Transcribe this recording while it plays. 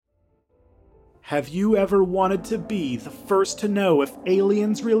Have you ever wanted to be the first to know if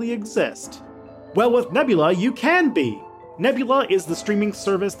aliens really exist? Well, with Nebula, you can be! Nebula is the streaming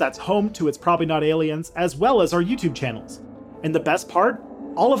service that's home to It's Probably Not Aliens, as well as our YouTube channels. And the best part?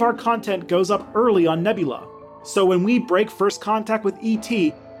 All of our content goes up early on Nebula. So when we break first contact with ET,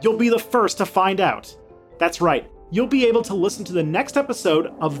 you'll be the first to find out. That's right, you'll be able to listen to the next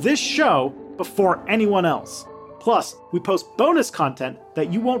episode of this show before anyone else. Plus, we post bonus content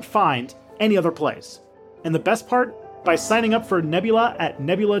that you won't find any other place. And the best part? By signing up for Nebula at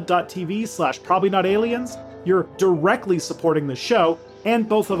nebula.tv/probablynotaliens, you're directly supporting the show and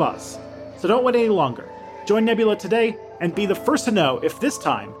both of us. So don't wait any longer. Join Nebula today and be the first to know if this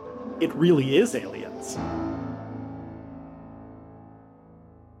time it really is aliens.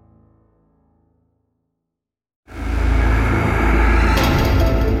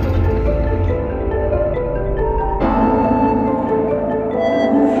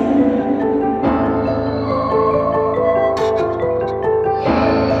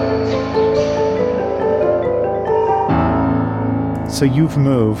 So you've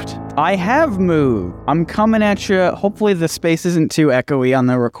moved. I have moved. I'm coming at you. Hopefully the space isn't too echoey on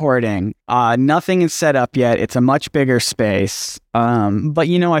the recording. Nothing is set up yet. It's a much bigger space. But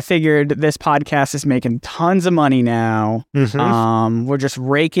I figured this podcast is making tons of money now. Mm-hmm. We're just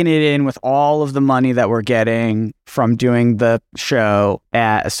raking it in with all of the money that we're getting from doing the show.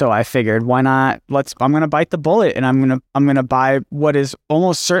 So I figured, why not? I'm gonna bite the bullet, and I'm gonna buy what is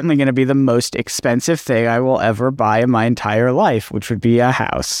almost certainly gonna be the most expensive thing I will ever buy in my entire life, which would be a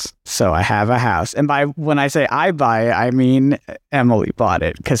house. So I have a house, and when I say I buy it, I mean Emily bought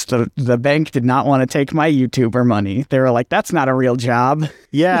it, because the bank did not want to take my YouTuber money. They were like, "That's not a real job."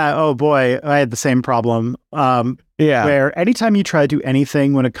 Yeah. Oh boy, I had the same problem. Yeah. Where anytime you try to do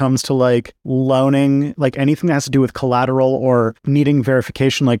anything when it comes to like loaning, like anything that has to do with collateral or needing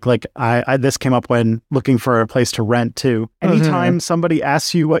verification, like this came up when looking for a place to rent too. Anytime somebody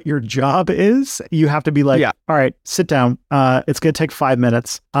asks you what your job is, you have to be like, all right, sit down. It's going to take 5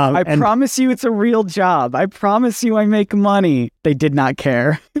 minutes. I promise you it's a real job. I promise you I make money. They did not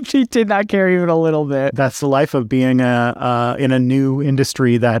care. They did not care even a little bit. That's the life of being in a new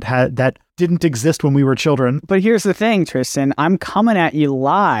industry that didn't exist when we were children. But here's the thing, Tristan. I'm coming at you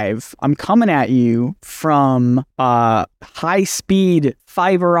live. I'm coming at you from high-speed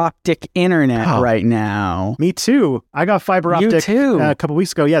fiber optic internet right now. Me too. I got fiber optic a couple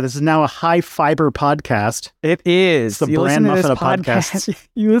weeks ago. Yeah, this is now a high fiber podcast. It is. It's the brand muffin of podcasts.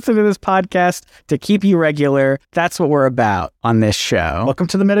 You listen to this podcast to keep you regular. That's what we're about on this show. Welcome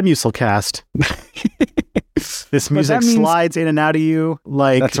to the Metamucilcast. This music slides in and out of you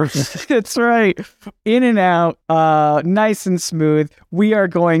like... That's right. In and out, nice and smooth. We are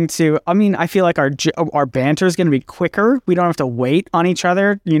going to... I feel like our banter is going to be quicker. We don't have to wait on each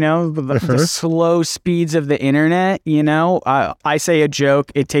other, the slow speeds of the internet, I say a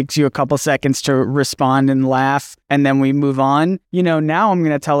joke, it takes you a couple seconds to respond and laugh, and then we move on. Now I'm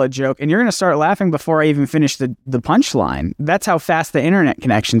going to tell a joke, and you're going to start laughing before I even finish the punchline. That's how fast the internet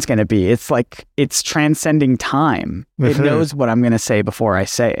connection's going to be. It's like, it's transcending time. It knows what I'm going to say before I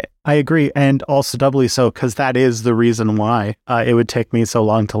say it. I agree, and also doubly so, because that is the reason why it would take me so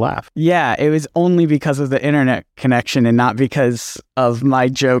long to laugh. Yeah, it was only because of the internet connection and not because of my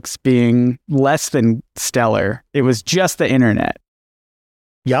jokes being less than stellar. It was just the internet.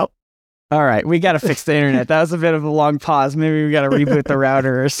 Yep. All right, we got to fix the internet. That was a bit of a long pause. Maybe we got to reboot the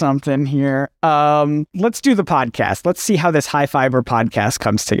router or something here. Let's do the podcast. Let's see how this high fiber podcast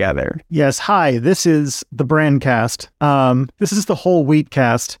comes together. Yes, hi, this is the Brandcast. This is the whole wheat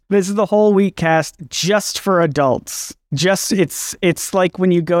cast. This is the whole wheat cast just for adults. It's like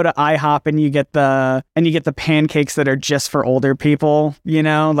when you go to IHOP and you get the pancakes that are just for older people,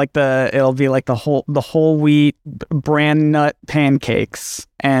 like it'll be like the whole wheat bran nut pancakes.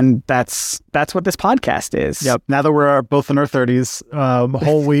 And that's what this podcast is. Yep. Now that we're both in our 30s,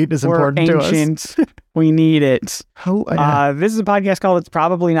 whole wheat is important to us. We need it. Oh, yeah. This is a podcast called It's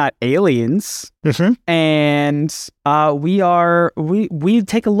Probably Not Aliens. And we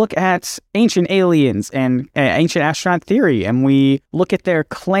take a look at ancient aliens and ancient astronaut theory, and we look at their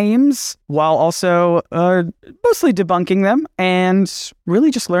claims while also mostly debunking them and really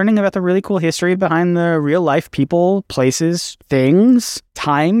just learning about the really cool history behind the real life people, places, things,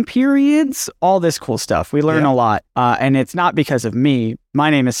 time periods, all this cool stuff. We learn a lot, and it's not because of me. My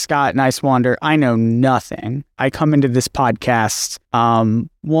name is Scott Nicewander. I know nothing. I come into this podcast.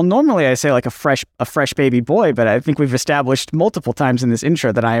 Well, normally I say like a fresh baby boy, but I think we've established multiple times in this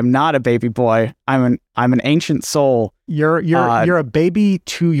intro that I am not a baby boy. I'm an ancient soul. You're a baby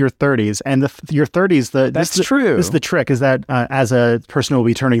to your 30s, and your 30s. That's true. This is the trick: is that as a person who will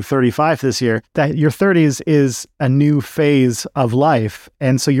be turning 35 this year, that your 30s is a new phase of life,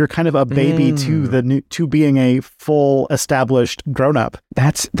 and so you're kind of a baby to being a full established grown up.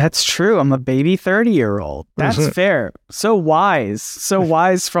 That's true. I'm a baby 30-year-old. That's fair. So wise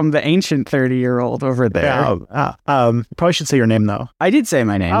from the ancient 30-year-old over there. Probably should say your name though. I did say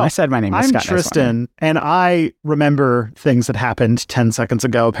my name. I said my name. I'm Tristan, and I remember things that happened 10 seconds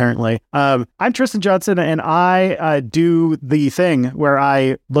ago, apparently. I'm Tristan Judson, and I do the thing where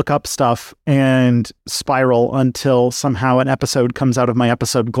I look up stuff and spiral until somehow an episode comes out of my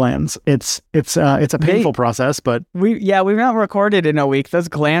episode glands. It's a painful process, but we've not recorded in a week. Those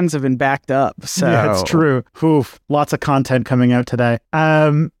glands have been backed up. So yeah, it's true. Oof, lots of content coming out today.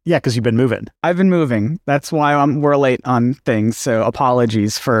 Yeah, because you've been moving. I've been moving. That's why we're late on things. So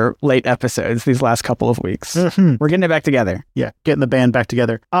apologies for late episodes these last couple of weeks. Mm-hmm. We're getting it back together. Yeah, getting the band back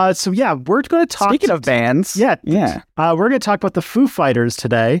together. So yeah, we're going to talk. Speaking of bands, we're going to talk about the Foo Fighters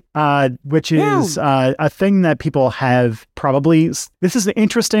today, which is a thing that people have probably. This is an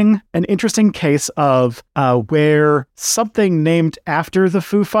interesting case of where something named after the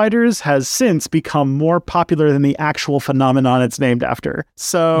Foo Fighters has since become more popular than the actual phenomenon it's named after.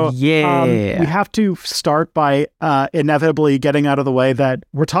 So we have to start by inevitably getting out of the way that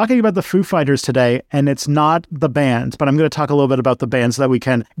we're talking about the Foo Fighters today, and it's not the band, but I'm going to talk a little bit about the band so that we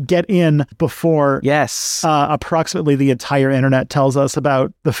can get in before approximately the entire internet tells us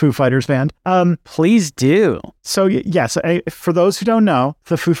about the Foo Fighters band. Please do. So yes, for those who don't know,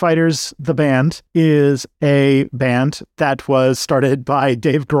 the Foo Fighters, the band, is a band that was started by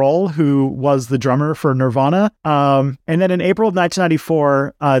Dave Grohl, who was the drummer for Nirvana. And then in April of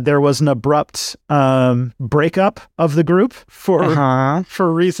 1994, there was an abrupt breakup of the group for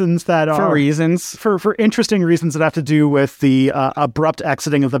reasons that are for interesting reasons that have to do with the abrupt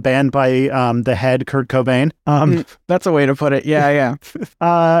exiting of the band by the head Kurt Cobain. That's a way to put it. Yeah.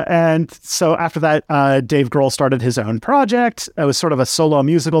 And so after that, Dave Grohl started his own project. It was sort of a solo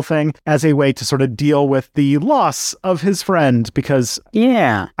musical thing as a way to sort of deal with the loss of his friend, because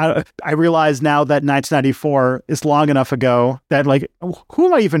I realize now that 1994 is long enough ago that like who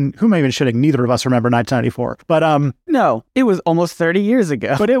am I even shitting? Neither of us remember 1994. But no, it was almost 30 years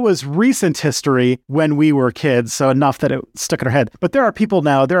ago. But it was recent history when we were kids, so enough that it stuck in our head. But there are people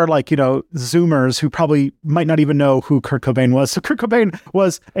now, there are like, Zoomers who probably might not even know who Kurt Cobain was. So Kurt Cobain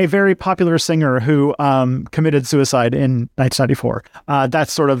was a very popular singer who committed suicide in 1994.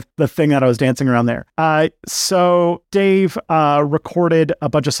 That's sort of the thing that I was dancing around there. So Dave recorded a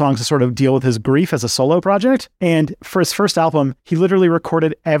bunch of songs to sort of deal with his grief as a solo project. And for his first album, he literally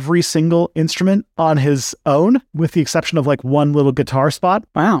recorded every single instrument on his own, with the exception of like one little guitar spot.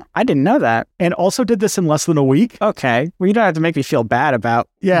 Wow, I didn't know that. And also did this in less than a week. Okay, well, you don't have to make me feel bad about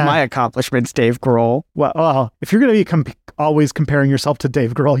my accomplishments, Dave Grohl. Well, if you're going to be always comparing yourself to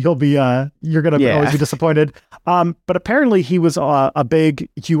Dave Grohl, you're going to always be disappointed. But apparently he was a big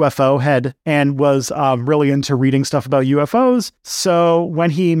UFO head and was really into reading stuff about UFOs. So when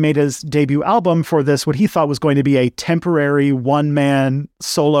he made his debut album for this, what he thought was going to be a temporary one-man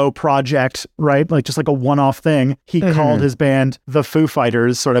solo project, right? Like just like a one-off thing, he called his band the Foo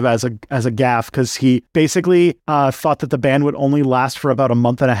Fighters, sort of as a gaffe, because he basically thought that the band would only last for about a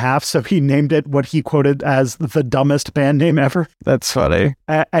month and a half. So he named it what he quoted as the dumbest band name ever. That's funny.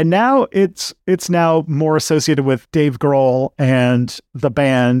 And now it's now more associated with Dave Grohl and the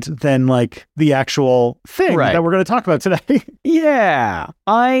band than like the actual thing that we're going to talk about today. Yeah.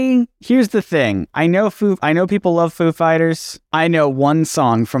 Here's the thing. I know people love Foo Fighters. I know one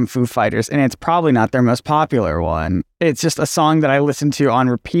song from Foo Fighters, and it's probably not their most popular one. It's just a song that I listened to on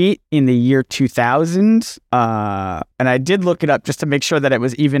repeat in the year 2000. And I did look it up just to make sure that it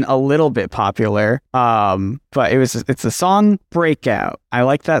was even a little bit popular. But it's the song Breakout. I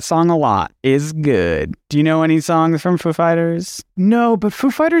like that song a lot. Is good. Do you know any songs from Foo Fighters? No, but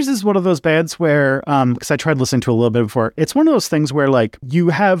Foo Fighters is one of those bands where, because I tried listening to it a little bit before, it's one of those things where like you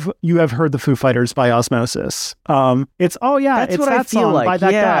have heard the Foo Fighters by osmosis. It's That's it's what that I feel song like. by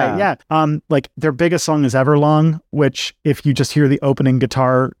that guy. Yeah. Like their biggest song is Everlong, which if you just hear the opening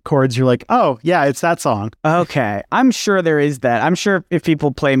guitar chords, you're like, oh yeah, it's that song. Okay, I'm sure there is that. I'm sure if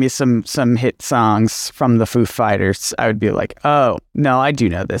people play me some hit songs from the Foo Foo Fighters, I would be like, oh, no, I do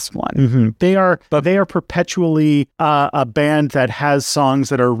know this one. Mm-hmm. They are perpetually a band that has songs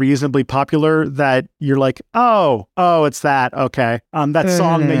that are reasonably popular that you're like, oh, it's that. Okay. That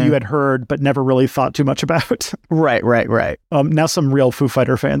song that you had heard but never really thought too much about. Right. Now some real Foo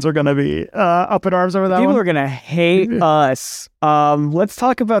Fighter fans are going to be up in arms over that People one. are going to hate us. Let's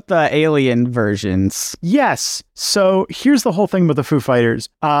talk about the Alien versions. Yes. So here's the whole thing with the Foo Fighters.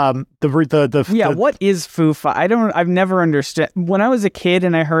 What is Foo Fighters? I've never understood. When I was a kid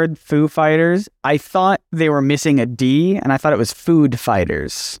and I heard Foo Fighters, I thought they were missing a D, and I thought it was Food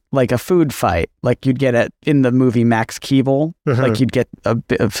Fighters, like a food fight, like you'd get it in the movie Max Keeble, like you'd get a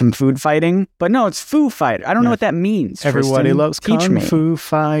bit of some food fighting. But no, it's Foo Fighter. I don't know what that means. Everybody Tristan, loves teach Kung me. Fu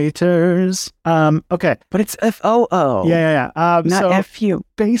Fighters. Okay. But it's FOO. Yeah. Not FU.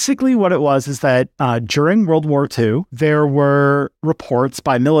 Basically what it was is that during World War II, there were reports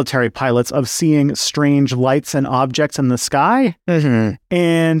by military pilots of seeing strange lights and objects in the sky. Mm-hmm.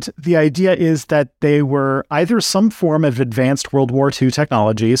 And the idea is that they were either some form of advanced World War II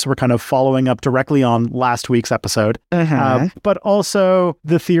technology, so we're kind of following up directly on last week's episode, but also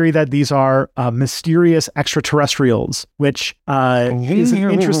the theory that these are mysterious extraterrestrials, which is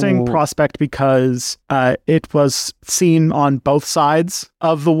an interesting prospect because it was seen on both sides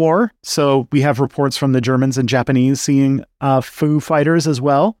of the war. So we have reports from the Germans and Japanese seeing Foo Fighters as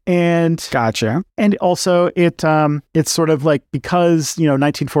well. And gotcha. And also it's sort of like, because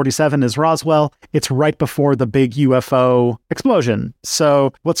 1947 is Roswell, it's right before the big UFO explosion.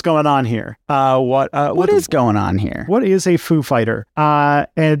 So what's going on here? What is going on here? What is a Foo Fighter?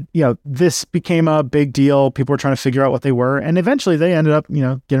 And this became a big deal. People were trying to figure out what they were, and eventually they ended up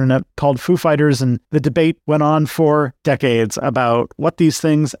getting it called Foo Fighters, and the debate went on for decades about what these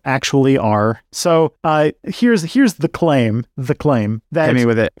things actually are. So here's the claim that Hit me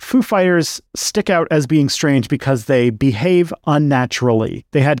with it. Foo Fighters stick out as being strange because they behave unnaturally.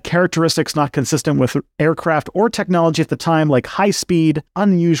 They had characteristics not consistent with aircraft or technology at the time, like high speed,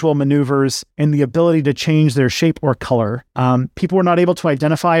 unusual maneuvers, and the ability to change their shape or color. People were not able to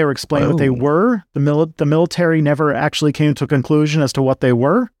identify or explain what they were. The military never actually came to a conclusion as to what they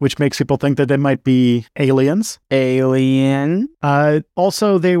were, which makes people think that they might be aliens. Alien.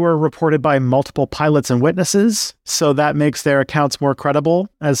 Also, they were reported by multiple pilots and witnesses, so that makes their accounts more credible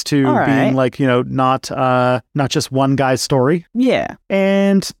as to being like, not just one guy's story. Yeah.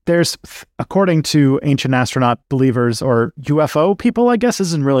 And there's, according to ancient astronaut believers or UFO people, I guess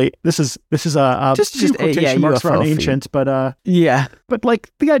this is a just quotation marks UFO around ancient, but yeah. But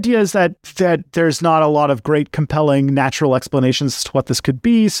like the idea is that there's not a lot of great compelling natural explanations to what this could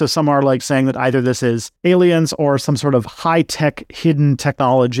be. So some are like saying that either this is aliens or some sort of high-tech hidden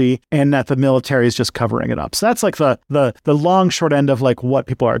technology, and that the military is just covering it up. So that's like the long short end of like what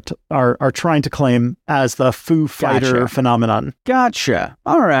people are trying to claim as the Foo Fighter phenomenon. Gotcha.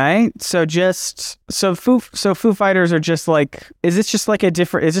 All right. So Foo Fighters are just like, is this just like a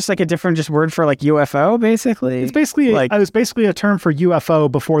different just word for like UFO basically? It's basically it was basically a term for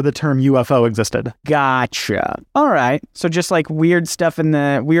UFO before the term UFO existed. Gotcha. All right. So just like weird stuff in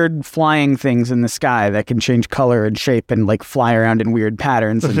the weird flying things in the sky that can change color and shape and like fly around in weird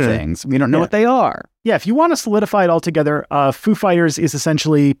patterns and things. We don't know what they are. Yeah, if you want to solidify it all together, Foo Fighters is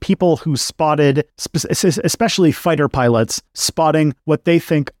essentially people who spotted, especially fighter pilots, spotting what they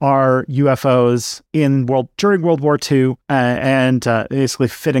think are UFOs during World War II, and basically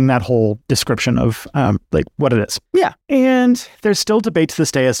fitting that whole description of like what it is. Yeah, and there's still debate to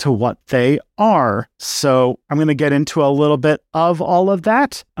this day as to what they are. So I'm going to get into a little bit of all of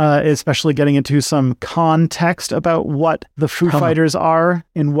that, especially getting into some context about what the Foo Fighters are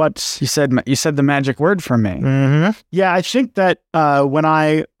and what you said the magic word for me. Mm-hmm. Yeah, I think that when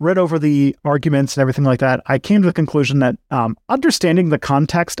I read over the arguments and everything like that, I came to the conclusion that understanding the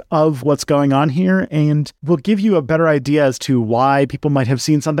context of what's going on here and will give you a better idea as to why people might have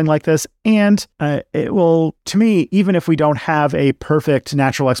seen something like this. And it will, to me, even if we don't have a perfect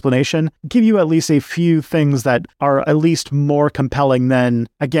natural explanation, give you at least a few things that are at least more compelling than,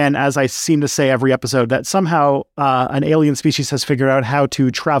 again, as I seem to say every episode, that somehow an alien species has figured out how to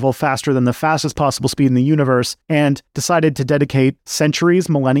travel faster than the fastest possible speed in the universe and decided to dedicate centuries,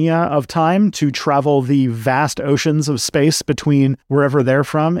 millennia of time to travel the vast oceans of space between wherever they're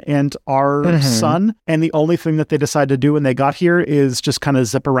from and our sun. And the only thing that they decided to do when they got here is just kind of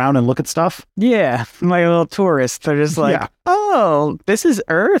zip around and look at stuff. Yeah, like a little tourist. They're just like, Oh, this is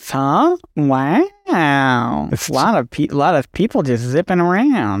Earth, huh? Wow. It's a lot of people just zipping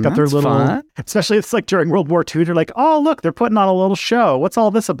around. Got their That's little, fun. especially it's like during World War II, they're like, oh, look, they're putting on a little show. What's all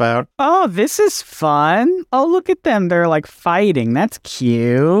this about? Oh, this is fun. Oh, look at them. They're like fighting. That's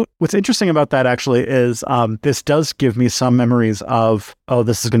cute. What's interesting about that actually is this does give me some memories of, oh,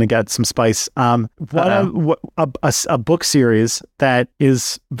 this is going to get some spice. A book series that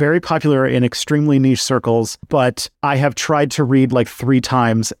is very popular in extremely niche circles, but I have tried to read like 3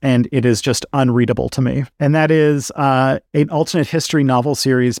 times and it is just unreadable to me. And that is an alternate history novel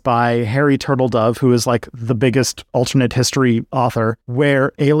series by Harry Turtledove, who is like the biggest alternate history author,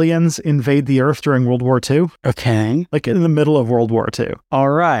 where aliens invade the Earth during World War II. Okay. Like in the middle of World War II. All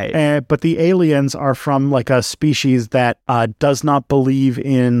right. But the aliens are from like a species that does not believe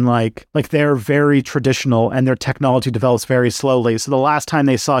in like they're very traditional and their technology develops very slowly. So the last time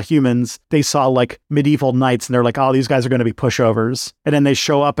they saw humans, they saw like medieval knights and they're like, oh, these guys are going to be pushovers. And then they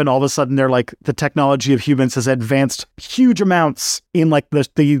show up and all of a sudden they're like, the technology of humans has advanced huge amounts in like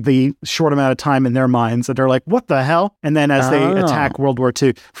the short amount of time in their minds that they're like, what the hell? And then as they attack World War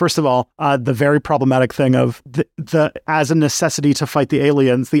II, first of all, the very problematic thing of the as a necessity to fight the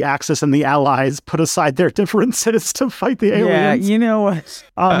aliens, the Axis and the Allies put aside their differences to fight the aliens. Yeah, you know what?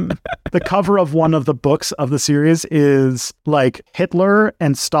 The cover of one of the books of the series is like Hitler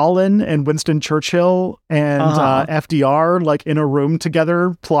and Stalin and Winston Churchill and FDR like in a room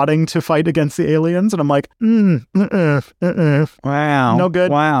together plotting to fight against the aliens, and I'm like, wow, no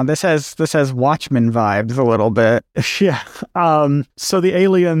good. Wow, this has Watchmen vibes a little bit. Yeah. So the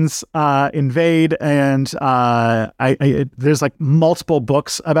aliens invade, and there's like multiple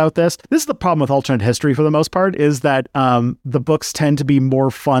books about this. This is the problem with alternate history for the most part, is that the books tend to be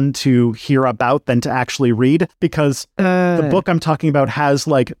more fun to hear about than to actually read, because the book I'm talking about has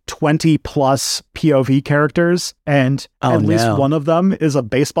like 20 plus POV characters, and at least one of them is a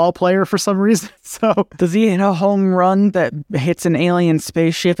baseball player for some reason. So does he hit a home run that hits an alien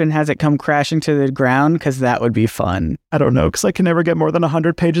spaceship and has it come crashing to the ground? Because that would be fun. I don't know, because I can never get more than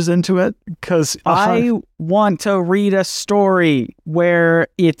 100 pages into it, because I want to read a story where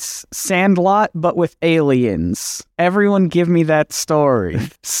it's Sandlot but with aliens. Everyone give me that story.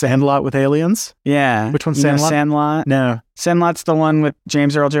 Sandlot with aliens? Yeah. Which one's Sandlot? Sandlot? No. Sandlot's the one with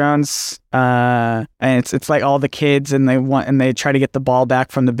James Earl Jones. And it's like all the kids and they try to get the ball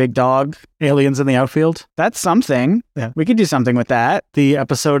back from the big dog. Aliens in the outfield? That's something. Yeah. We could do something with that. The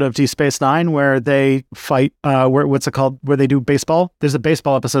episode of Deep Space Nine where they fight, what's it called? Where they do baseball? There's a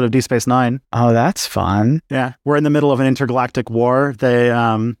baseball episode of Deep Space Nine. Oh, that's fun. Yeah. We're in the middle of an intergalactic war.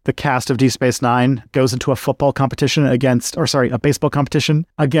 The cast of Deep Space Nine goes into a baseball competition against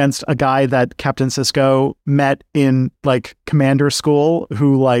a guy that Captain Sisko met in like commander school,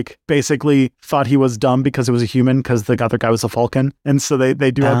 who like basically thought he was dumb because it was a human, because the other guy was a Vulcan. And so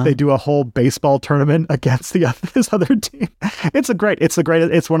they do a whole baseball tournament against this other team. It's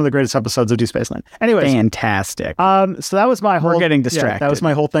one of the greatest episodes of Deep Space Nine. Anyways, fantastic. So that was my whole. We're getting distracted. Yeah, that was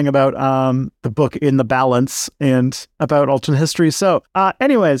my whole thing about the book In the Balance and about alternate history. So,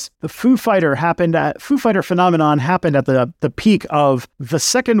 anyways, the Foo Fighter phenomenon happened at the peak of the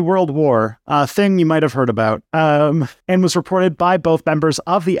Second World War, a thing you might have heard about, and was reported by both members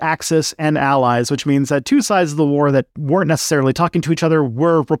of the Axis and Allies, which means that two sides of the war that weren't necessarily talking to each other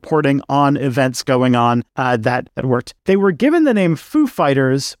were reporting on events going on that worked. They were given the name Foo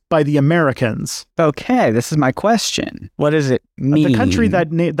Fighters by the Americans. Okay, this is my question. What does it mean? The country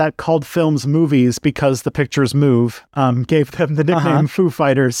that called films movies because the pictures move gave them the nickname Foo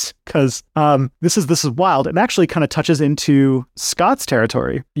Fighters, because this is wild. It actually kind of touches into Scott's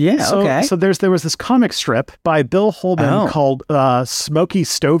territory. Yeah, okay. So there was this comic strip by Bill Holman called Smokey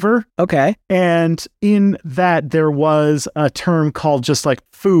Stover. Okay. And in that there was a term called just like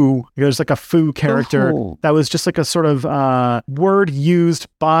foo. There's like a foo character that was just like a sort of word used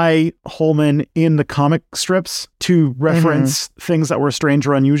by Holman in the comic strips to reference things that were strange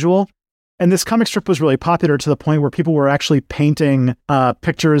or unusual. And this comic strip was really popular to the point where people were actually painting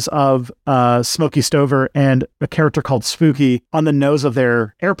pictures of Smokey Stover and a character called Spooky on the nose of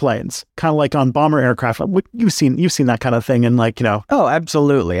their airplanes, kind of like on bomber aircraft. You've seen that kind of thing, and like, you know. Oh,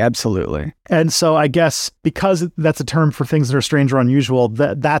 absolutely, absolutely. And so I guess because that's a term for things that are strange or unusual,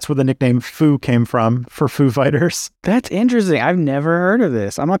 that's where the nickname Foo came from, for Foo Fighters. That's interesting. I've never heard of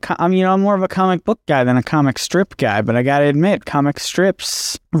this. I'm more of a comic book guy than a comic strip guy, but I gotta admit, comic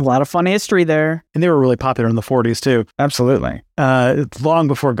strips, a lot of fun history there. And they were really popular in the 40s too. Absolutely. It's long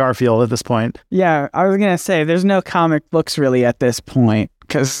before Garfield at this point. Yeah, I was gonna say there's no comic books really at this point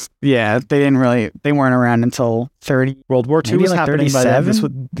because they weren't around until 30. World War II was like happening by then.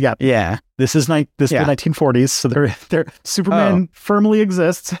 37? Yeah. This is the 1940s, so they're Superman firmly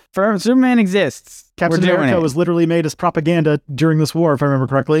exists. Superman exists. Captain America was literally made as propaganda during this war, if I remember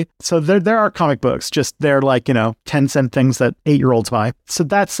correctly. So there are comic books, just they're like, 10-cent things that 8-year-olds buy. So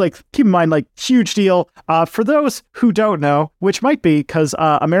that's like, keep in mind, like, huge deal. For those who don't know, which might be because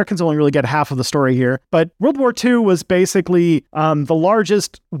Americans only really get half of the story here, but World War II was basically the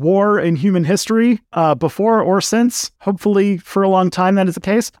largest war in human history before or since. Hopefully for a long time that is the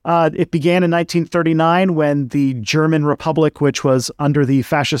case. It began in 1939 when the German Republic, which was under the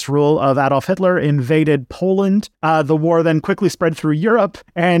fascist rule of Adolf Hitler, invaded Poland. The war then quickly spread through Europe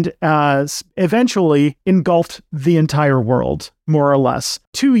and eventually engulfed the entire world, more or less.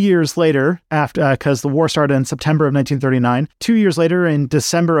 2 years later, after because the war started in September of 1939, 2 years later, in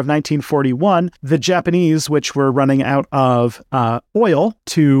December of 1941, the Japanese, which were running out of oil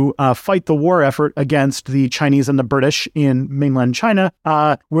to fight the war effort against the Chinese and the British in mainland China,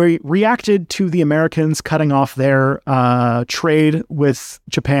 reacted to the Americans cutting off their trade with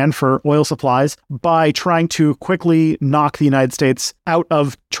Japan for oil supplies by trying to quickly knock the United States out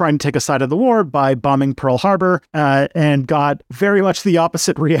of trying to take a side of the war by bombing Pearl Harbor, and got very much the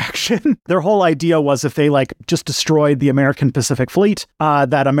opposite reaction. Their whole idea was if they just destroyed the American Pacific Fleet,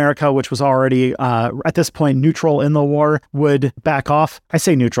 that America, which was already at this point neutral in the war, would back off. I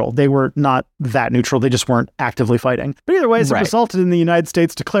say neutral. They were not that neutral. They just weren't actively fighting. But either way, it resulted in the United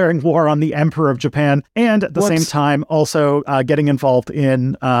States declaring war on the Emperor of Japan and at the same time also getting involved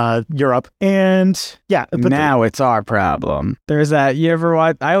in Europe. And yeah. But now it's our problem. There's that, you ever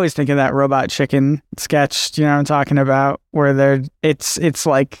watch, I always think of that Robot Chicken sketch, do you know what I'm talking about? Where it's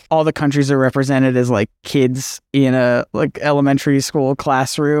like all the countries are represented as like kids in a elementary school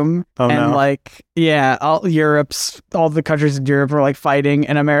classroom. Oh, and no. all the countries in Europe are like fighting,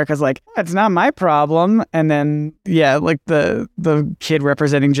 and America's like, that's not my problem. And then the kid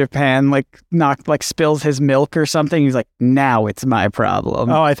representing Japan spills his milk or something. He's like, now it's my problem.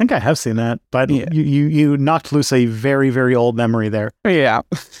 Oh, I think I have seen that, but you knocked loose a very, very old memory there. Yeah.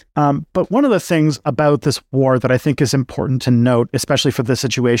 But one of the things about this war that I think is important to note, especially for this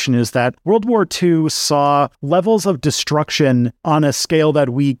situation, is that World War II saw levels of destruction on a scale that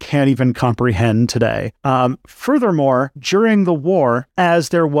we can't even comprehend today. Furthermore, during the war, as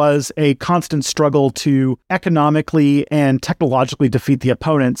there was a constant struggle to economically and technologically defeat the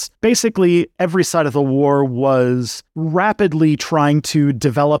opponents, basically every side of the war was rapidly trying to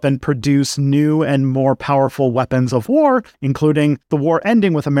develop and produce new and more powerful weapons of war, including the war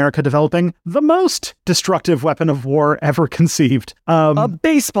ending with America developing the most destructive weapon of war ever conceived. A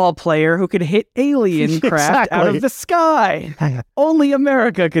baseball player who could hit alien craft out of the sky. Only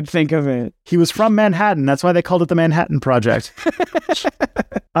America could think of it. He was from Manhattan. That's why they called it the Manhattan Project.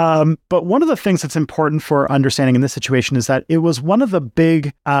 But one of the things that's important for understanding in this situation is that it was one of the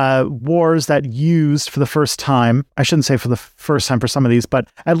big wars that used for the first time, I shouldn't say for the first time for some of these, but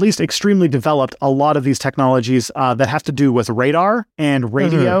at least extremely developed a lot of these technologies that have to do with radar and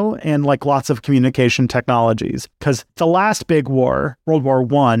radio and lots of communication technologies. Because the last big war, World War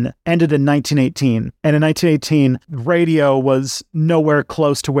I, ended in 1918. And in 1918, radio was nowhere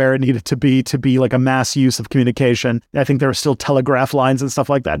close to where it needed to be like a mass use of communication. I think there were still telegraph lines and stuff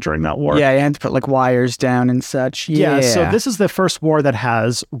like that during that war. Yeah, you had to put wires down and such. Yeah, so this is the first war that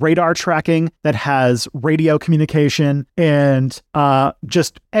has radar tracking, that has radio communication, and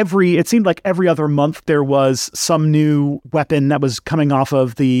it seemed like every other month there was some new weapon that was coming off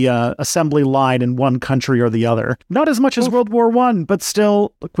of the assembly line in one country or the other. Not as much as World War I, but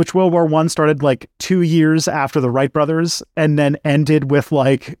still, which World War I started 2 years after the Wright brothers and then ended with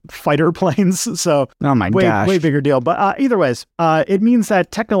fighter planes. So oh my gosh, way bigger deal. But either ways, it means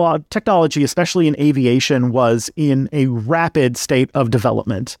that technology, especially in aviation, was in a rapid state of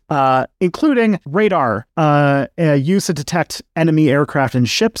development, including radar, used to detect enemy aircraft and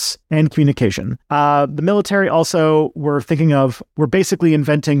ships, and communication. The military also were basically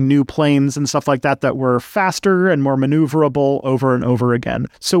inventing new planes and stuff like that were faster and more maneuverable over and over again.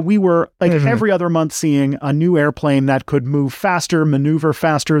 So we were every other month seeing a new airplane that could move faster, maneuver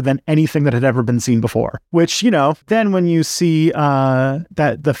faster than anything that had ever been seen before. Which, then when you see that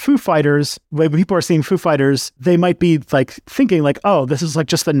that the Foo Fighters, when people are seeing Foo Fighters, they might be like thinking like, oh, this is like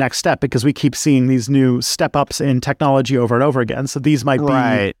just the next step because we keep seeing these new step ups in technology over and over again. So these might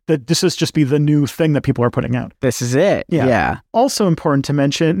be this is just be the new thing that people are putting out. This is it. Yeah. Also important to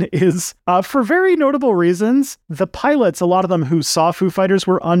mention is for very notable reasons, the pilots, a lot of them who saw Foo Fighters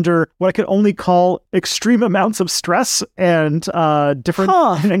were under what I could only call extreme amounts of stress and different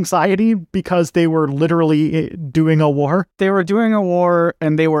anxiety because they were literally doing a war. They were doing a war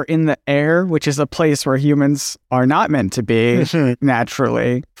and they were in the air, which is a place where humans are not meant to be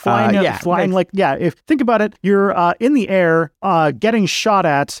naturally. Flying, if think about it, you're in the air, getting shot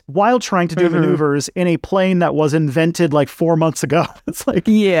at while trying to do maneuvers in a plane that was invented like 4 months ago. It's like,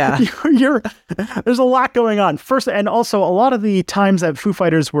 you're there's a lot going on. First, and also a lot of the times that Foo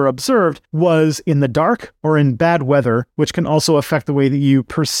Fighters were observed was in the dark or in bad weather, which can also affect the way that you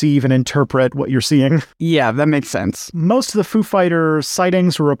perceive and interpret what you're seeing. Yeah, that makes sense. Most of the Foo Fighter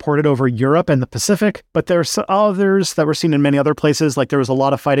sightings were reported over Europe and the Pacific, but there's others that were seen in many other places. Like there was a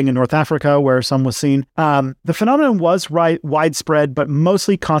lot of fighting in North Africa where some was seen. The phenomenon was widespread, but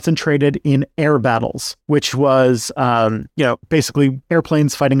mostly concentrated in air battles, which was, basically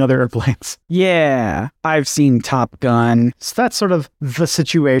airplanes fighting other airplanes. Yeah, I've seen Top Gun. So that's sort of the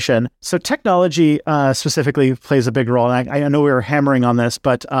situation. So technology specifically plays a big role. And I know we were hammering on this,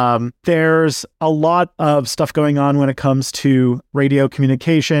 but there's a lot of stuff going on when it comes to radio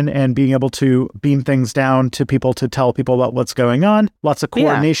communication and being able to beam things down to people to tell people about what's going on. Lots of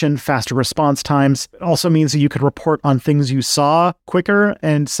coordination, faster response times. It also means that you could report on things you saw quicker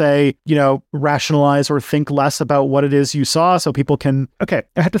and say, rationalize or think less about what it is you saw so people can, I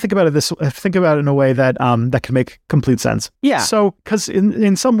have to think about it in a way that that can make complete sense. Yeah. So, because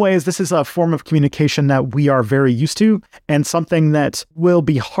in some ways, this is a form of communication that we are very used to and something that will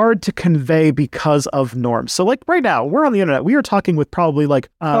be hard to convey because of norms. So like right now, we're on the internet. We are talking with probably like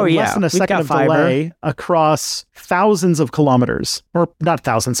less than a second of delay across thousands of kilometers, or not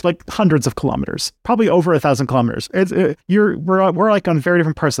thousands, like hundreds of kilometers, probably over 1,000 kilometers. We're like on very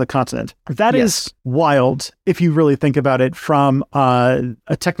different parts of the continent. That is wild if you really think about it from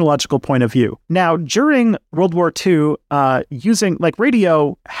a technological point of view. Now, during World War II, using like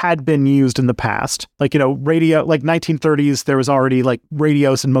radio had been used in the past. Like, radio, like 1930s, there was already like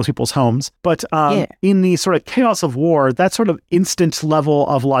radios in most people's homes. But in the sort of chaos of war, that sort of instant level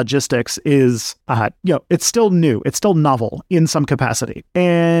of logistics is, it's still new. It's still novel in some capacity.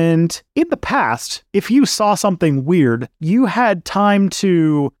 And in the past, if you saw something weird, you had time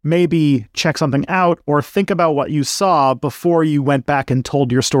to maybe check something out or think about what you saw before you went back and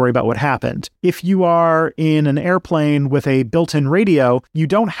told your story about what happened. If you are in an airplane with a built-in radio, you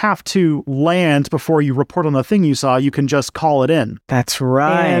don't have to land before you report on the thing you saw. You can just call it in. That's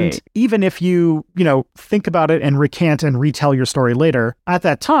right. And even if you, think about it and recant and retell your story later, at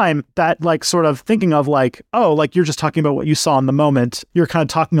that time, that like sort of thinking of like, oh, like you're just talking about what you saw in the moment, you're kind of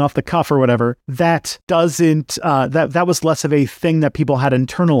talking off the cuff or whatever, that doesn't, that was less of a thing that people had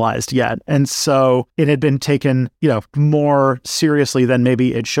internalized yet. And so it had been taken, more seriously than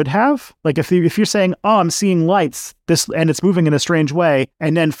maybe it should have. Like if you're saying, oh, I'm seeing lights, and it's moving in a strange way,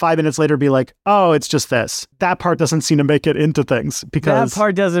 and then 5 minutes later be like, oh, it's just this. That part doesn't seem to make it into things because that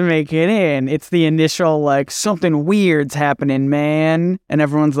part doesn't make it in. It's the initial like something weird's happening, man, and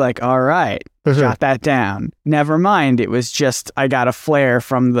everyone's like, all right. Jot that down. Never mind. It was just I got a flare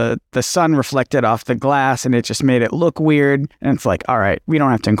from the sun reflected off the glass and it just made it look weird. And it's like, all right, we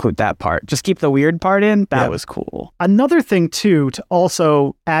don't have to include that part. Just keep the weird part in. That was cool. Another thing, too, to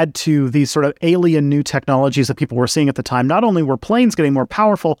also add to these sort of alien new technologies that people were seeing at the time, not only were planes getting more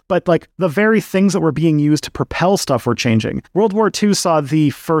powerful, but like the very things that were being used to propel stuff were changing. World War II saw the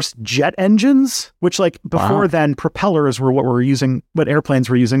first jet engines, which like before then propellers were what airplanes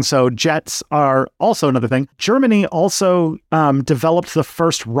were using. So jets are also another thing. Germany also developed the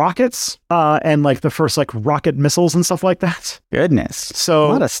first rockets and like the first like rocket missiles and stuff like that. Goodness. So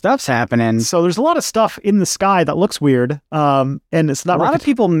a lot of stuff's happening. So there's a lot of stuff in the sky that looks weird. And it's not a lot of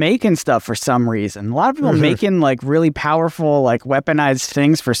people making stuff for some reason. A lot of people making like really powerful, like weaponized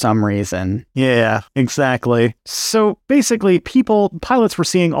things for some reason. Yeah, exactly. So basically pilots were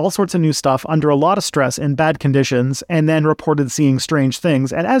seeing all sorts of new stuff under a lot of stress in bad conditions and then reported seeing strange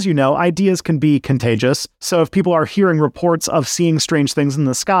things. And as you know, ideas can be contagious. So if people are hearing reports of seeing strange things in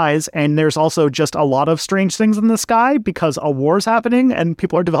the skies, and there's also just a lot of strange things in the sky because a war's happening and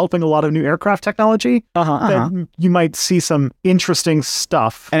people are developing a lot of new aircraft technology, then you might see some interesting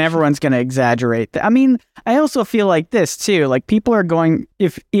stuff. And everyone's going to exaggerate. I mean, I also feel like this too, like people are going,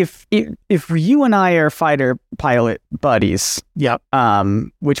 if you and I are fighter pilot buddies, Yep.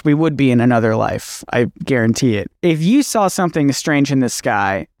 which we would be in another life, I guarantee it. If you saw something strange in the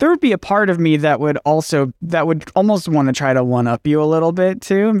sky, there would be a part of me that would almost want to try to one up you a little bit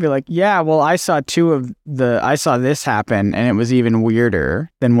too, and be like, yeah, well, I saw this happen, and it was even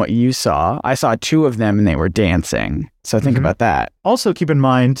weirder than what you saw. I saw two of them, and they were dancing. So think about that. Also keep in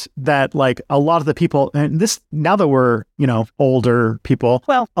mind that like a lot of the people, and this, now that we're, older people,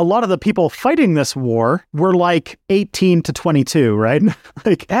 Well, a lot of the people fighting this war were like 18 to 22, right?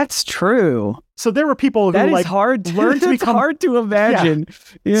 Like, that's true. so there were people who That is like hard. learned to That's become hard to imagine.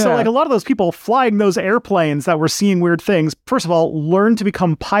 Yeah. So like a lot of those people flying those airplanes that were seeing weird things, first of all, learned to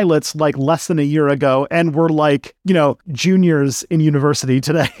become pilots like less than a year ago and were like, juniors in university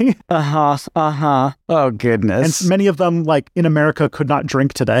today. Oh goodness. And many of them, like in America, could not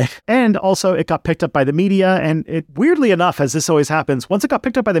drink today. And also it got picked up by the media. And it, weirdly enough, as this always happens, once it got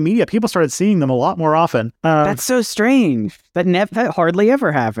picked up by the media, people started seeing them a lot more often. That's so strange. That hardly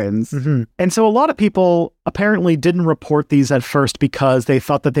ever happens. Mm-hmm. And so a lot of people apparently didn't report these at first because they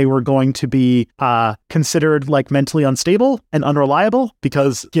thought that they were going to be considered like mentally unstable and unreliable,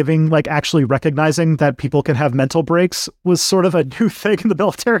 because actually recognizing that people can have mental breaks was sort of a new thing in the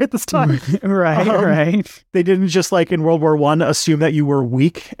military at this time. Right. They didn't just like in World War I assume that you were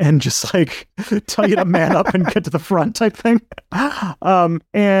weak and just like tell you to man up and get to the front type thing.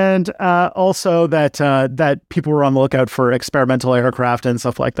 And also that people were on the lookout for experimental aircraft and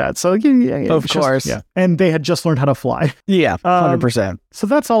stuff like that. So Of course. and they had just learned how to fly. Yeah, 100%. So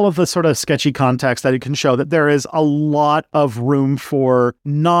that's all of the sort of sketchy context that it can show that there is a lot of room for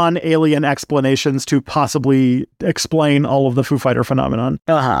non-alien explanations to possibly explain all of the Foo Fighter phenomenon.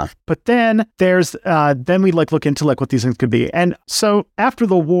 But then there's then we look into what these things could be. And so after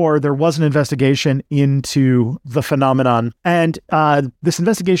the war, there was an investigation into the phenomenon, and this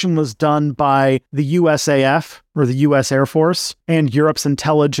investigation was done by the USAF, or the U.S. Air Force, and Europe's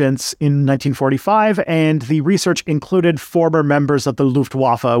intelligence in 1945, and the research included former members of the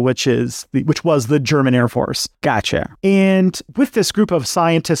Luftwaffe, which was the German Air Force. Gotcha. And with this group of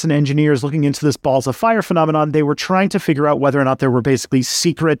scientists and engineers looking into this balls of fire phenomenon, they were trying to figure out whether or not there were basically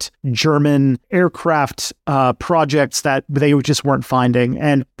secret German aircraft projects that they just weren't finding.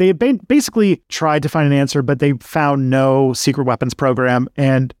 And they basically tried to find an answer, but they found no secret weapons program.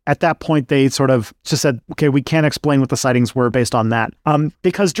 And at that point, they sort of just said, okay, we can't explain what the sightings were based on that.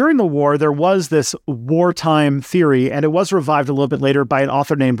 Because during the war, there was this wartime theory, and it was revived a little bit later by an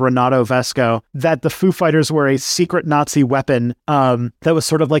author named Renato Vesco, that the Foo Fighters were a secret Nazi weapon that was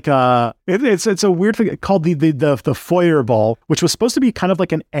sort of like it's a weird thing called the Feuerball, which was supposed to be kind of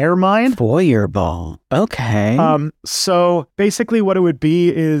like an air mine. Feuerball. Okay. So basically what it would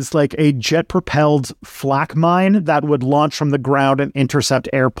be is like a jet-propelled flak mine that would launch from the ground and intercept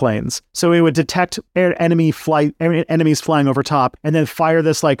airplanes. So it would detect enemies flying over top and then fire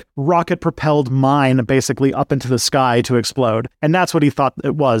this like rocket-propelled mine basically up into the sky to explode. And that's what he thought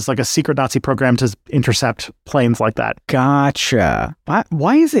it was, like a secret Nazi program to intercept planes like that. Gotcha.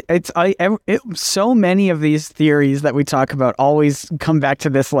 Why is it? So many of these theories that we talk about always come back to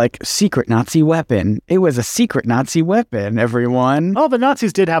this like secret Nazi weapon. It was a secret Nazi weapon, everyone. Oh, the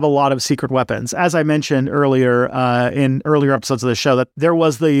Nazis did have a lot of secret weapons. As I mentioned earlier in earlier episodes of the show, that there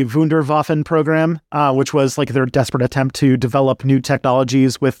was the Wunderwaffen program, which was like their desperate attempt to develop new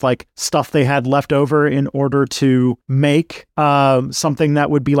technologies with like stuff they had left over in order to make something that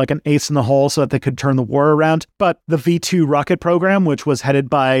would be like an ace in the hole so that they could turn the war around. But the V2 rocket program, which was headed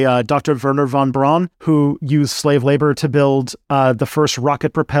by Dr. Werner von Braun, who used slave labor to build the first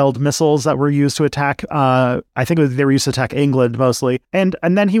rocket-propelled missiles that were used to attack, I think they were used to attack England mostly. And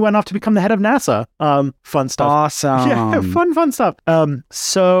then he went off to become the head of NASA. Fun stuff. Awesome. Yeah, fun stuff.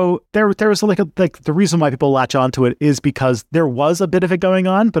 So there was like the reason why people latch onto it is because there was a bit of it going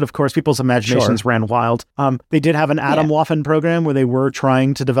on, but of course people's imaginations ran wild. They did have an Atomwaffen program where they were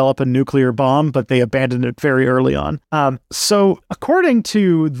trying to develop a nuclear bomb, but they abandoned it very early on. So according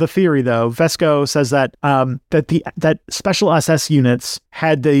to the theory, though, Vesco says that that special SS units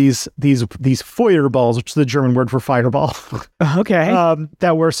had these Feuerballs, which is the German word for fireball. Okay.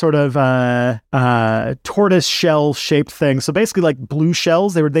 That were sort of tortoise shell shaped things. So basically, like blue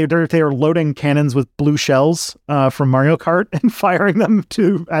shells. They were loading cannons with blue shells from Mario Kart and firing them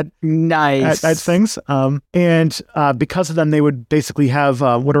at nice at things. And because of them, they would basically have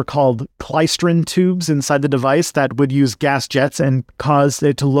what are called klystron tubes inside the device that would use gas jets and cause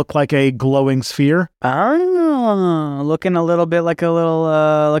it to look like a glowing sphere. Oh, looking a little bit like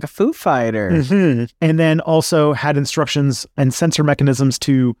a Foo Fighter. Mm-hmm. And then also had instructions and sensor mechanisms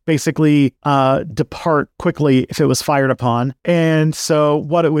to basically depart quickly if it was fired upon. And so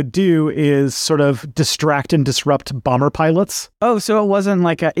what it would do is sort of distract and disrupt bomber pilots. Oh, so it wasn't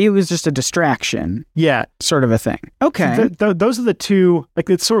it was just a distraction. Yeah. Sort of a thing. Okay. Those are the two,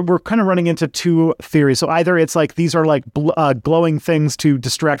 we're kind of running into two theories. So either it's like these are like glowing things to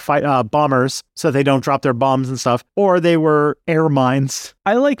distract bombers so they don't drop their bombs and stuff, or they were air mines.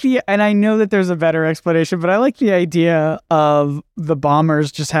 I like and I know that there's a better explanation, but I like the idea of the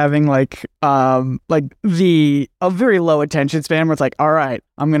bombers just having a very low attention span where it's like, all right,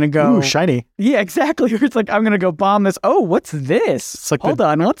 I'm going to go. Ooh, shiny. Yeah, exactly. It's like, I'm going to go bomb this. Oh, what's this? It's like Hold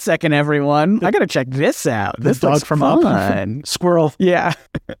on 1 second, everyone. I got to check this out. This dog looks from fun. Squirrel. Yeah.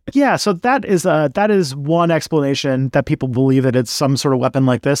 Yeah, so that is one explanation that people believe that it's some sort of weapon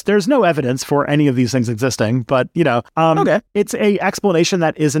like this. There's no evidence for any of these things existing, but okay. It's a explanation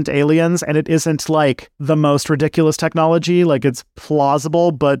that isn't aliens, and it isn't like the most ridiculous technology. Like, it's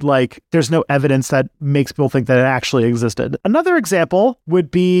plausible, but like there's no evidence that makes people think that it actually existed. Another example would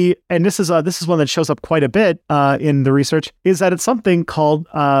be, and this is one that shows up quite a bit in the research, is that it's something called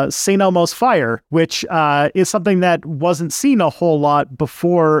St. Elmo's fire, which is something that wasn't seen a whole lot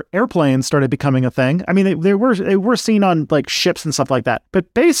before airplanes started becoming a thing. I mean, they were seen on like ships and stuff like that.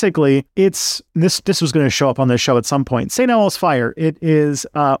 But basically, it's this was going to show up on this show at some point. St. Elmo's fire. It is,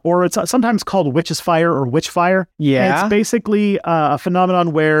 or it's sometimes called witch's fire or witch fire. Yeah, and it's basically a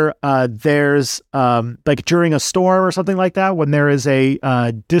phenomenon where there's like during a storm or something like that, when there is a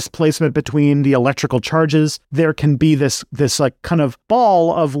displacement between the electrical charges, there can be this like kind of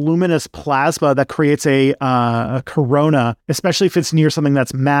ball of luminous plasma that creates a corona, especially if it's near something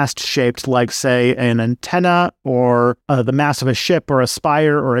that's mast shaped, like say an antenna or the mast of a ship or a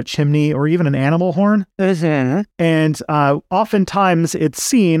spire or a chimney or even an animal horn. Mm-hmm. And oftentimes it's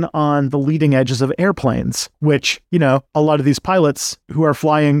seen on the leading edges of airplanes, which, a lot of these pilots who are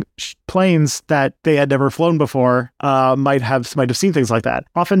flying planes that they had never flown before might have seen things like that.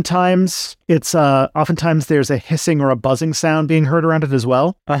 Oftentimes there's a hissing or a buzzing sound being heard around it as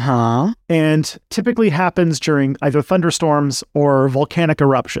well. Uh-huh. And typically happens during either thunderstorms or volcanic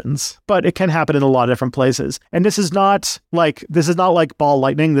eruptions, but it can happen in a lot of different places. And this is not like ball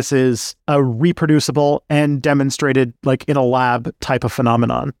lightning. This is a reproducible and demonstrated like in a lab type of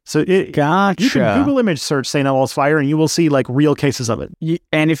phenomenon. So gotcha. You can Google image search St. Elmo's fire and you will see like real cases of it.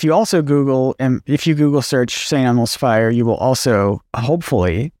 And if you also Google search St. Elmo's fire, you will also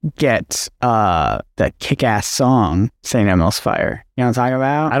hopefully get that kick-ass song, St. Elmo's fire. You know what I'm talking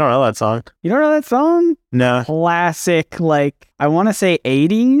about? I don't know that song. You don't know that song? No. Classic, I want to say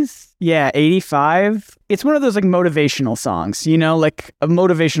 80s. Yeah, 85. It's one of those like motivational songs, like a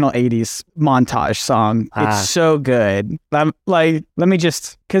motivational 80s montage song. It's so good. Let me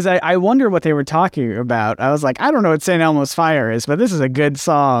just, because I wonder what they were talking about. I was like, I don't know what St. Elmo's fire is, but this is a good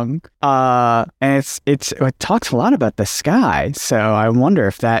song. And it talks a lot about the sky. So I wonder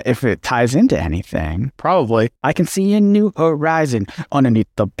if it ties into anything. Probably. I can see a new horizon underneath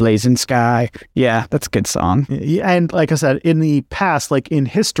the blazing sky. Yeah, that's a good song. And like I said, in the past, like in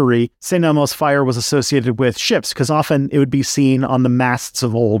history, St. Elmo's fire was associated with ships because often it would be seen on the masts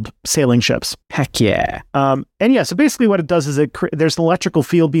of old sailing ships. Heck yeah. So basically what it does is there's an electrical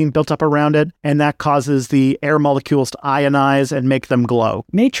field being built up around it, and that causes the air molecules to ionize and make them glow.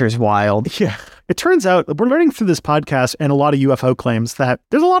 Nature's wild. Yeah. It turns out we're learning through this podcast and a lot of UFO claims that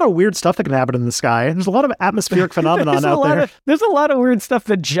there's a lot of weird stuff that can happen in the sky. There's a lot of atmospheric phenomenon out there. There's a lot of weird stuff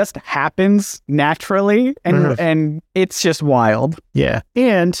that just happens naturally, and it's just wild. Yeah.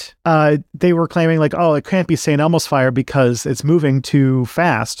 And they were claiming like, oh, it can't be St. Elmo's fire because it's moving too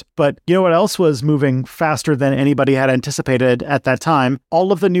fast. But you know what else was moving faster than anybody had anticipated at that time?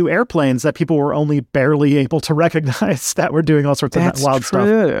 All of the new airplanes that people were only barely able to recognize that were doing all sorts of wild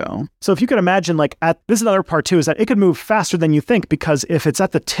stuff. So if you could imagine, this is another part too, is that it could move faster than you think, because if it's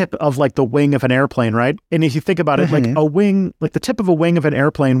at the tip of like the wing of an airplane, right? And if you think about it, like a wing, like the tip of a wing of an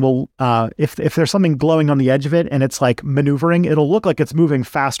airplane will, if there's something glowing on the edge of it and it's like maneuvering, it'll look like it's moving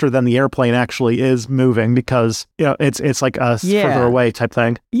faster than the airplane actually is moving, because it's like a further away type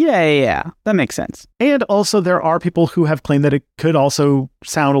thing. Yeah. That makes sense. And also there are people who have claimed that it could also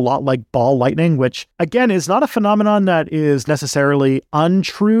sound a lot like ball lightning, which again is not a phenomenon that is necessarily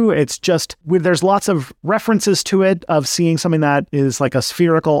untrue. It's just there's there's lots of references to it, of seeing something that is like a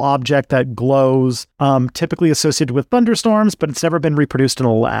spherical object that glows, typically associated with thunderstorms, but it's never been reproduced in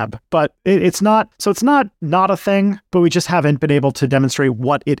a lab. But it's not a thing, but we just haven't been able to demonstrate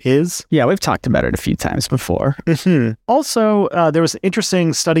what it is. Yeah, we've talked about it a few times before. Mm-hmm. Also, there was an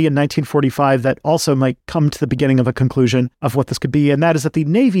interesting study in 1945 that also might come to the beginning of a conclusion of what this could be, and that is that the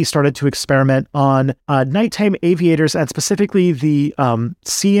Navy started to experiment on nighttime aviators, and specifically the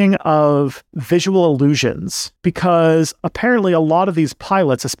seeing of visual illusions, because apparently a lot of these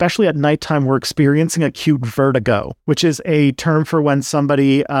pilots, especially at nighttime, were experiencing acute vertigo, which is a term for when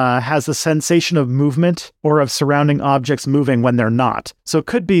somebody has a sensation of movement or of surrounding objects moving when they're not. So it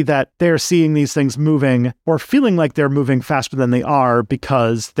could be that they're seeing these things moving or feeling like they're moving faster than they are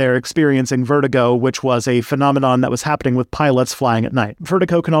because they're experiencing vertigo, which was a phenomenon that was happening with pilots flying at night.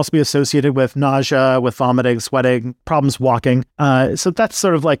 Vertigo can also be associated with nausea, with vomiting, sweating, problems walking. So that's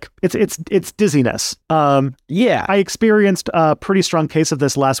sort of like, it's dizziness. Yeah. I experienced a pretty strong case of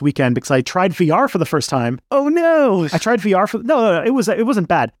this last weekend because I tried VR for the first time. Oh no. I tried VR no, it wasn't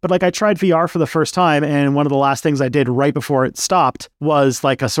bad, but like I tried VR for the first time, and one of the last things I did right before it stopped was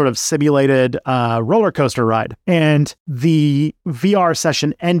like a sort of simulated roller coaster ride. And the VR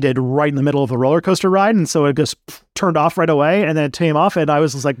session ended right in the middle of the roller coaster ride, and so it just turned off right away, and then it came off, and I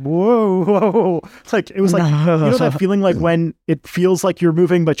was just like, whoa. Like, it was like, you know that feeling like when it feels like you're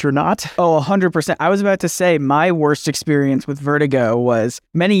moving, but you're not? Oh, 100%. I was about to say my worst experience with vertigo was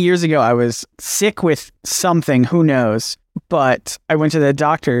many years ago. I was sick with something, who knows? But I went to the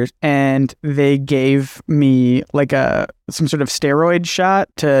doctor and they gave me like some sort of steroid shot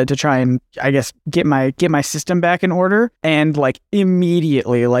to try and, I guess, get my system back in order. And like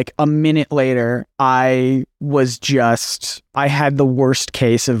immediately, like a minute later, I had the worst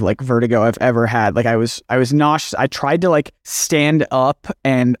case of like vertigo I've ever had. Like I was nauseous. I tried to like stand up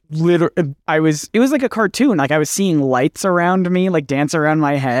and literally it was like a cartoon. Like I was seeing lights around me, like dance around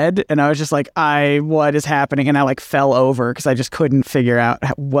my head. And I was just like, what is happening? And I like fell over because I just couldn't figure out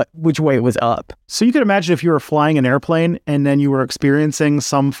which way it was up. So you could imagine if you were flying an airplane and then you were experiencing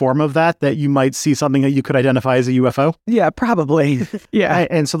some form of that you might see something that you could identify as a UFO. Yeah, probably. Yeah.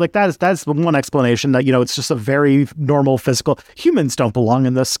 And so like that's one explanation that, it's just a very normal physical. Humans don't belong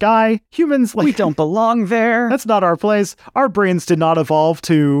in the sky. Humans, like, we don't belong there. That's not our place. Our brains did not evolve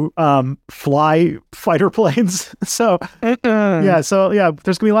to fly fighter planes. So there's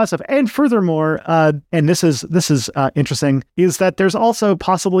gonna be lots of. And furthermore, and this is interesting, is that there's also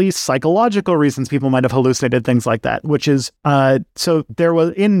possibly psychological reasons people might have hallucinated things like that. Which is so there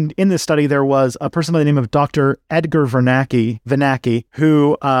was in this study there was a person by the name of Dr. Edgar Vernacki,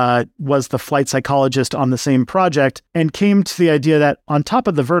 who was the flight psychologist on the same project, and came to the idea that on top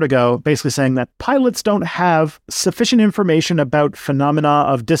of the vertigo, basically saying that pilots don't have sufficient information about phenomena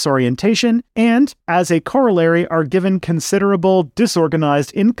of disorientation, and as a corollary are given considerable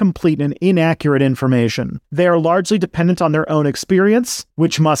disorganized, incomplete, and inaccurate information. They are largely dependent on their own experience,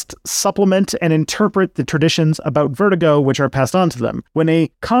 which must supplement and interpret the traditions about vertigo which are passed on to them. When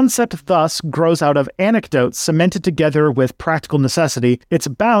a concept thus grows out of anecdotes cemented together with practical necessity, it's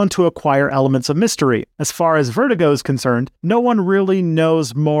bound to acquire elements of mystery. As far as vertigo is concerned, no one really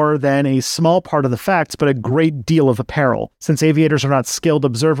knows more than a small part of the facts, but a great deal of the peril. Since aviators are not skilled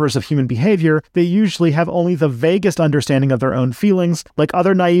observers of human behavior, they usually have only the vaguest understanding of their own feelings. Like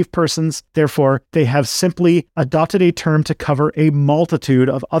other naive persons, therefore, they have simply adopted a term to cover a multitude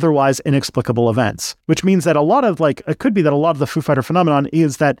of otherwise inexplicable events. Which means that it could be that a lot of the Foo Fighter phenomenon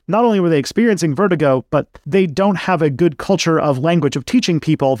is that not only were they experiencing vertigo, but they don't have a good culture of language of teaching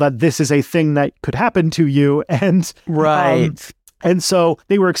people that this is a thing that could happen to you. And right. And so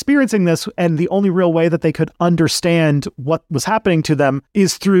they were experiencing this, and the only real way that they could understand what was happening to them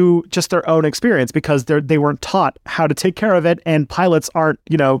is through just their own experience, because they weren't taught how to take care of it, and pilots aren't,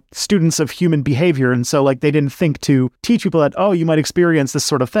 students of human behavior. And so like they didn't think to teach people that, oh, you might experience this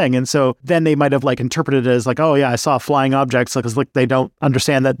sort of thing. And so then they might have like interpreted it as like, oh yeah, I saw flying objects, because like they don't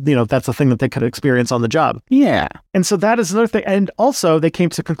understand that, that's a thing that they could experience on the job. Yeah. And so that is another thing. And also they came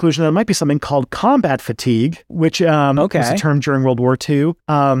to the conclusion that it might be something called combat fatigue, which was a term during World War II.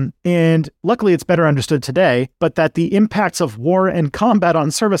 And luckily it's better understood today, but that the impacts of war and combat on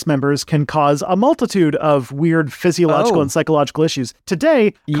service members can cause a multitude of weird physiological and psychological issues.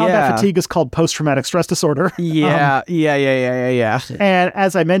 Today, combat fatigue is called post-traumatic stress disorder. Yeah. And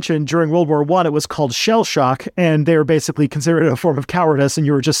as I mentioned, during World War I, it was called shell shock, and they were basically considered a form of cowardice, and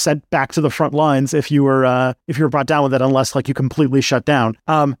you were just sent back to the front lines if you were brought down with it, unless like you completely shut down.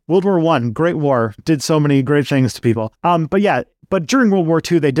 World War I, great war, did so many great things to people. But yeah, But during World War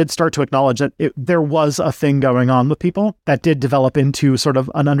II, they did start to acknowledge that there was a thing going on with people that did develop into sort of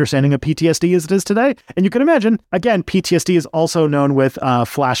an understanding of PTSD as it is today. And you can imagine, again, PTSD is also known with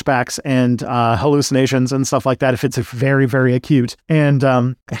flashbacks and hallucinations and stuff like that if it's very, very acute. And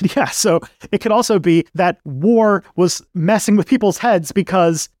yeah, so it could also be that war was messing with people's heads,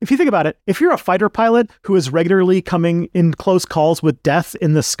 because if you think about it, if you're a fighter pilot who is regularly coming in close calls with death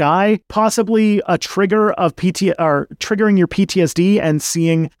in the sky, possibly a trigger of triggering your PTSD and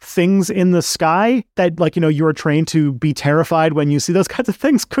seeing things in the sky that, like, you were trained to be terrified when you see those kinds of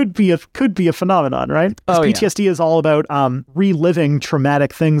things could be a phenomenon, right? PTSD is all about reliving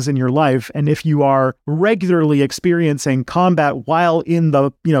traumatic things in your life. And if you are regularly experiencing combat while in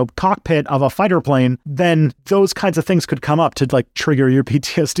the, cockpit of a fighter plane, then those kinds of things could come up to like trigger your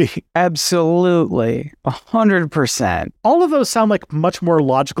PTSD. Absolutely. 100%. All of those sound like much more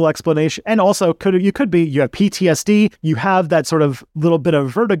logical explanation. And also you have PTSD, you have that sort of little bit of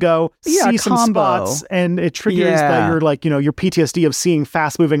vertigo, see some spots, and it triggers that you're like, your PTSD of seeing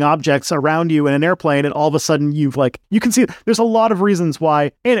fast moving objects around you in an airplane. And all of a sudden you can see there's a lot of reasons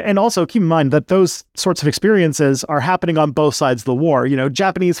why. And also keep in mind that those sorts of experiences are happening on both sides of the war.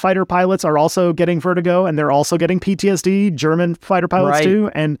 Japanese fighter pilots are also getting vertigo and they're also getting PTSD. German fighter pilots too.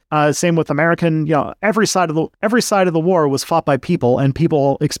 And same with American, every side of the war was fought by people, and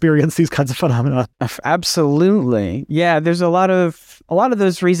people experience these kinds of phenomena. Absolutely. Yeah, there's a lot of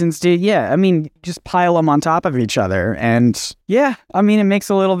those reasons, dude. Yeah, I mean, just pile them on top of each other. And yeah, I mean,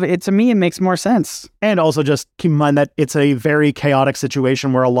 to me, it makes more sense. And also just keep in mind that it's a very chaotic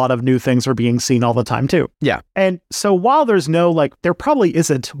situation where a lot of new things are being seen all the time too. Yeah. And so while there's there probably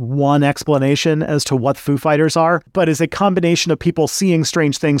isn't one explanation as to what Foo Fighters are, but is a combination of people seeing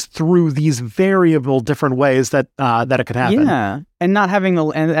strange things through these variable different ways that it could happen. Yeah. And not having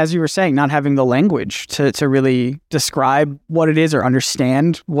and as you were saying, not having the language to really describe what it is or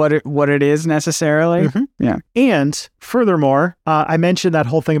understand what it is necessarily. Mm-hmm. Yeah. And furthermore, I mentioned that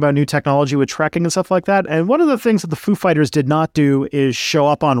whole thing about new technology with tracking and stuff like that. And one of the things that the Foo Fighters did not do is show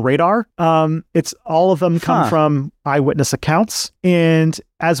up on radar. It's all of them come from eyewitness accounts. And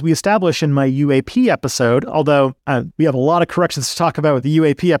as we established in my UAP episode, although we have a lot of corrections to talk about with the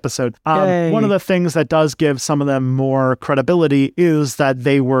UAP episode, one of the things that does give some of them more credibility is that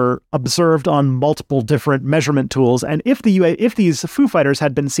they were observed on multiple different measurement tools. And if these Foo Fighters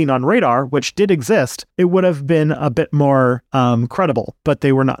had been seen on radar, which did exist, it would have been a bit more credible, but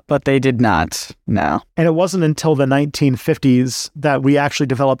they were not. But they did not, no. And it wasn't until the 1950s that we actually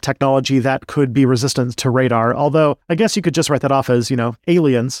developed technology that could be resistant to radar, although I guess you could just write that off as,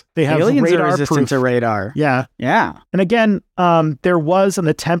 aliens. They have aliens radar are resistant proof. to radar. Yeah. Yeah. And again, there was an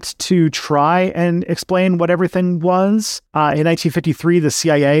attempt to try and explain what everything was. In 1953, the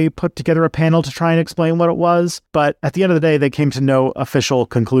CIA put together a panel to try and explain what it was. But at the end of the day, they came to no official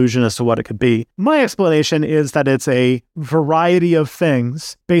conclusion as to what it could be. My explanation is that it's a variety of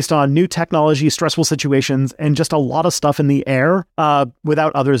things based on new technology, stressful situations, and just a lot of stuff in the air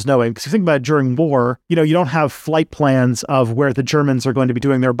without others knowing. Because if you think about it, during war, you don't have flight plans of where the Germans are going to be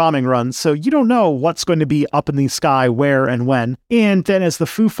doing their bombing runs. So you don't know what's going to be up in the sky, where and when. And then as the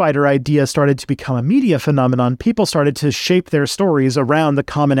Foo Fighter idea started to become a media phenomenon, people started to shape their stories around the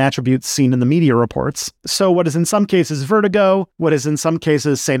common attributes seen in the media reports. So what is in some cases vertigo, what is in some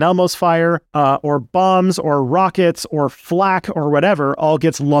cases St. Elmo's fire, or bombs or rockets or flak or whatever, all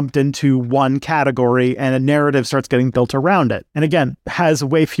gets lumped into one category and a narrative starts getting built around it. And again, has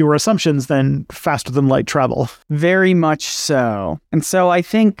way fewer assumptions than faster than light travel. Very much so. And so I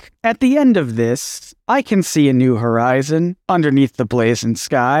think at the end of this, I can see a new horizon underneath the blazing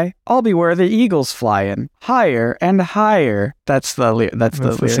sky. I'll be where the eagle's flying, higher and higher. That's the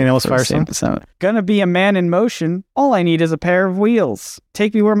St. Elmo's Fire song. Gonna be a man in motion. All I need is a pair of wheels.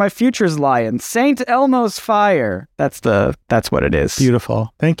 Take me where my future's lying. St. Elmo's Fire. That's what it is.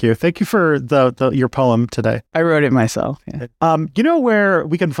 Beautiful. Thank you. Thank you for your poem today. I wrote it myself. Yeah. You know where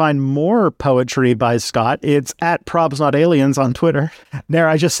we can find more poetry by Scott? It's at Probs Not Aliens on Twitter. There,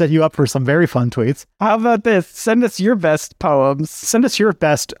 I just set you up for some very fun tweets. How about this? Send us your best poems. Send us your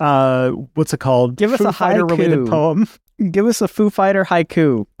best, what's it called? Give us Foo a Fighter-related poem. Give us a Foo Fighter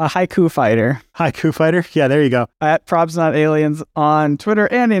haiku. A haiku fighter. Haiku fighter? Yeah, there you go. At Probs Not Aliens on Twitter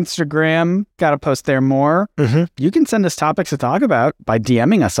and Instagram. Got to post there more. Mm-hmm. You can send us topics to talk about by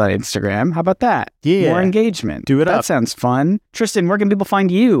DMing us on Instagram. How about that? Yeah. More engagement. Do it up. That sounds fun. Tristan, where can people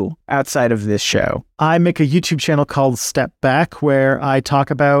find you outside of this show? I make a YouTube channel called Step Back where I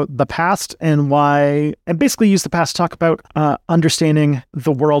talk about the past and basically use the past to talk about understanding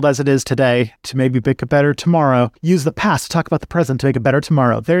the world as it is today to maybe make it better tomorrow. Use the past to talk about the present to make it better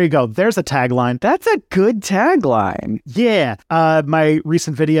tomorrow. There you go. There's a tagline. tagline. That's a good tagline. Yeah. My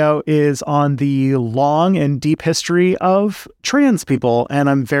recent video is on the long and deep history of trans people, and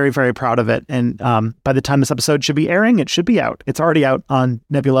I'm very, very proud of it. And by the time this episode should be airing, it should be out. It's already out on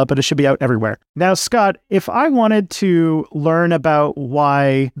Nebula, but it should be out everywhere. Now, Scott, if I wanted to learn about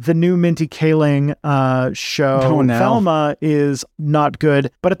why the new Mindy Kaling show, Velma, is not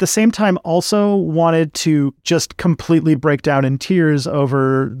good, but at the same time also wanted to just completely break down in tears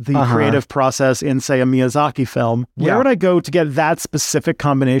over the creative process in, say, a Miyazaki film, where would I go to get that specific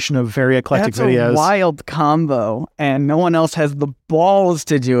combination of very eclectic videos? That's a wild combo, and no one else has the balls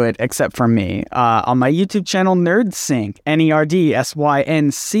to do it except for me. On my YouTube channel, NerdSync,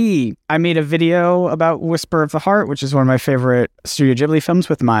 NERDSYNC, I made a video about Whisper of the Heart, which is one of my favorite Studio Ghibli films,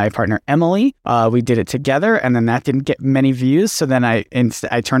 with my partner Emily. We did it together, and then that didn't get many views, so then I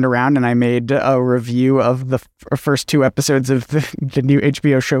turned around and I made a review of the first 2 episodes of the new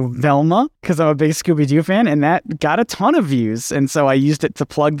HBO show Velma, because I'm a big Scooby-Doo fan, and that got a ton of views, and so I used it to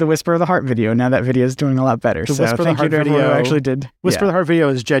plug the Whisper of the Heart video. Now that video is doing a lot better. So Whisper thank you to everyone who actually did. Whisper of the Heart video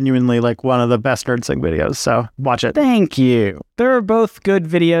is genuinely like one of the best NerdSync videos, so watch it. Thank you. They're both good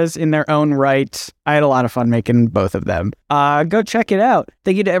videos in their own right. I had a lot of fun making both of them. Go check it out.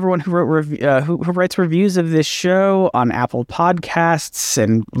 Thank you to everyone who wrote who writes reviews of this show on Apple Podcasts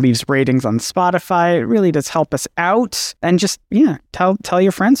and leaves ratings on Spotify. It really does help us out. And just, tell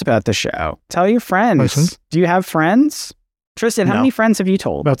your friends about the show. Tell your friends. Listen. Do you have friends? Tristan, how many friends have you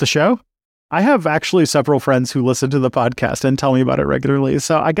told? About the show? I have actually several friends who listen to the podcast and tell me about it regularly,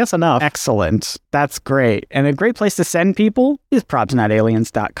 so I guess enough. Excellent. That's great. And a great place to send people is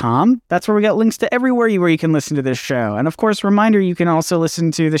propsnotaliens.com. That's where we got links to everywhere where you can listen to this show. And of course, reminder, you can also listen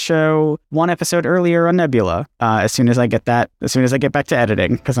to the show 1 episode earlier on Nebula as soon as I get back to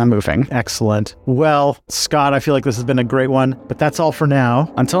editing, because I'm moving. Excellent. Well, Scott, I feel like this has been a great one, but that's all for now.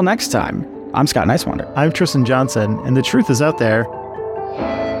 Until next time, I'm Scott Nicewander. I'm Tristan Johnson, and the truth is out there.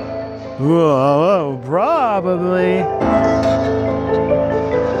 Whoa, probably.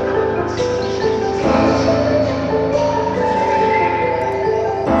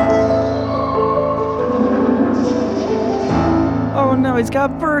 Oh no, he's got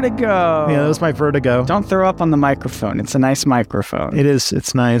vertigo. Yeah, that was my vertigo. Don't throw up on the microphone. It's a nice microphone. It is.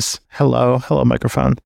 It's nice. Hello, microphone.